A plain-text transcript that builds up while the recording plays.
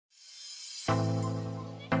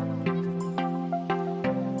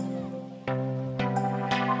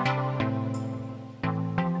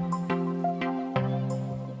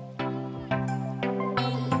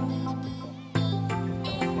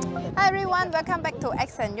everyone, welcome back to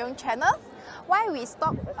X and Yung channel. Why we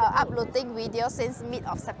stopped uploading videos since mid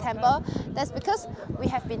of September? That's because we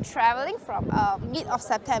have been traveling from mid of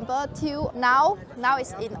September till now. Now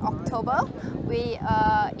it's in October. We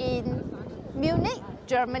are in Munich,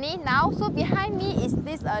 Germany now. So behind me is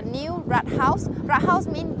this new Rathaus.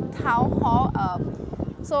 Rathaus means town hall.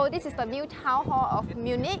 So this is the new town hall of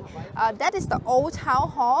Munich. That is the old town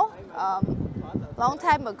hall. Long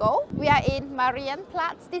time ago. We are in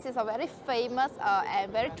Marienplatz. This is a very famous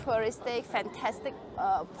and very touristic, fantastic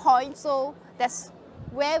point. So that's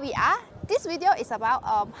where we are. This video is about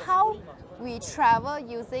how we travel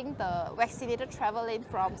using the Vaccinated Travel Lane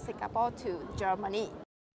from Singapore to Germany.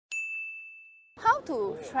 How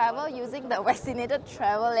to travel using the Vaccinated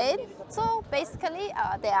Travel Lane? So basically,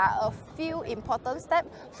 there are a few important steps.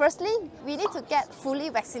 Firstly, we need to get fully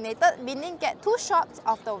vaccinated, meaning get 2 shots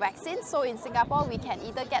of the vaccine. So in Singapore, we can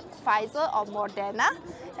either get Pfizer or Moderna.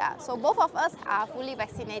 Yeah, so both of us are fully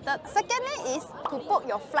vaccinated. Secondly is to book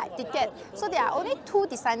your flight ticket. So there are only 2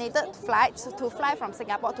 designated flights to fly from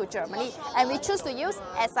Singapore to Germany. And we choose to use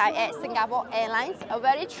SIA, Singapore Airlines, a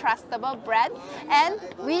very trustable brand. And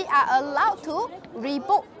we are allowed to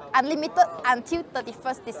rebook unlimited until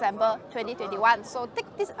 31st December 2021. So take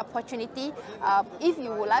this opportunity if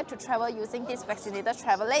you would like to travel using this Vaccinated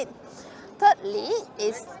Travel Lane. Thirdly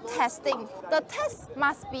is testing. The test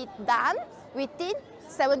must be done within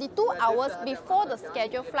 72 hours before the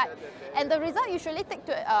scheduled flight, and the result usually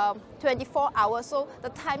takes 24 hours, so the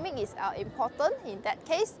timing is important in that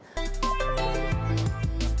case.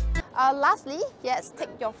 Lastly, yes, take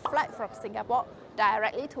your flight from Singapore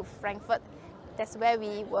directly to Frankfurt. That's where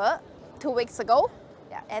we were 2 weeks ago,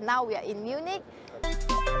 yeah, and now we are in Munich.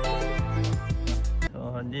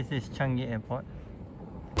 So this is Changi Airport.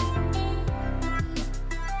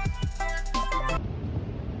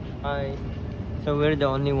 Hi. So we're the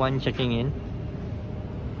only one checking in.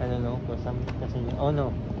 I don't know, for some passenger. Oh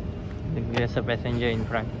no, there's a passenger in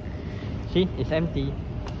front. See, it's empty.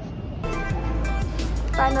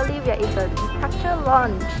 Finally, we are in the departure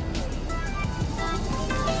lounge.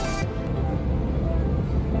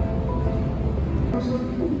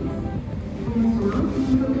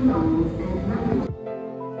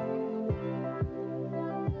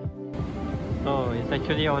 So it's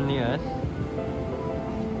actually only us.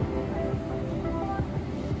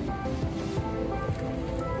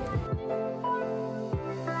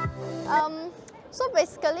 So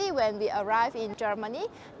basically, when we arrive in Germany,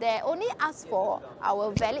 they only ask for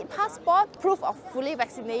our valid passport, proof of fully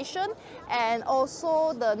vaccination, and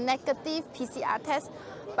also the negative PCR test.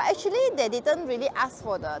 But actually, they didn't really ask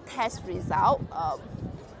for the test result.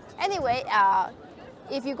 Anyway,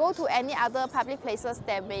 if you go to any other public places,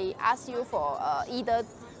 they may ask you for either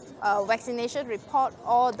vaccination report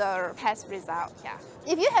or the test result. Yeah.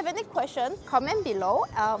 If you have any question, comment below.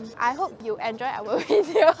 I hope you enjoy our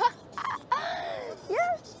video.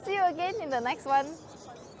 Yeah, see you again in the next one.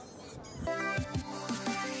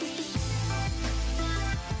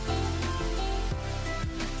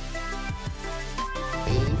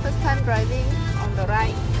 First time driving on the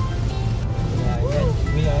right. Yeah, yes,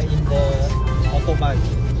 we are in the autobahn.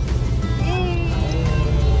 Yay!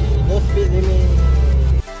 No speed limit.